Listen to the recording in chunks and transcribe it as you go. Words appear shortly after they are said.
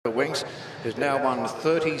Winx, who's now won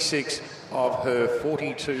 36 of her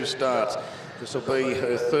 42 starts. This will be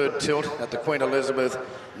her third tilt at the Queen Elizabeth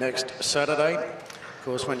next Saturday. Of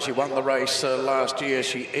course, when she won the race last year,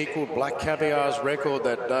 she equalled Black Caviar's record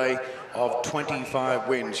that day of 25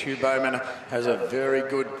 wins. Hugh Bowman has a very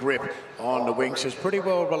good grip on the Winx. Is pretty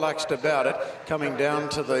well relaxed about it, coming down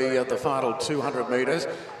to the final 200 metres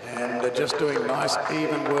and just doing nice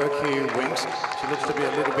even work here, Winx. She looks to be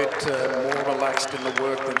a little bit more relaxed in the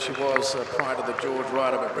work than she was prior to the George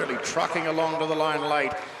Ryder, but really trucking along to the line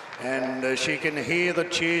late. And she can hear the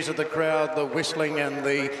cheers of the crowd, the whistling and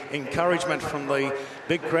the encouragement from the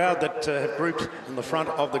big crowd that have grouped in the front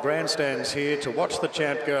of the grandstands here to watch the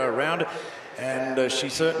champ go around. And she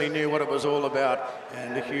certainly knew what it was all about.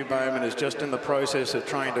 And Hugh Bowman is just in the process of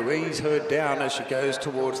trying to ease her down as she goes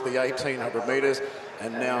towards the 1800 metres.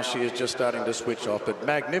 And now she is just starting to switch off. But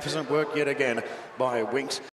magnificent work yet again by Winx.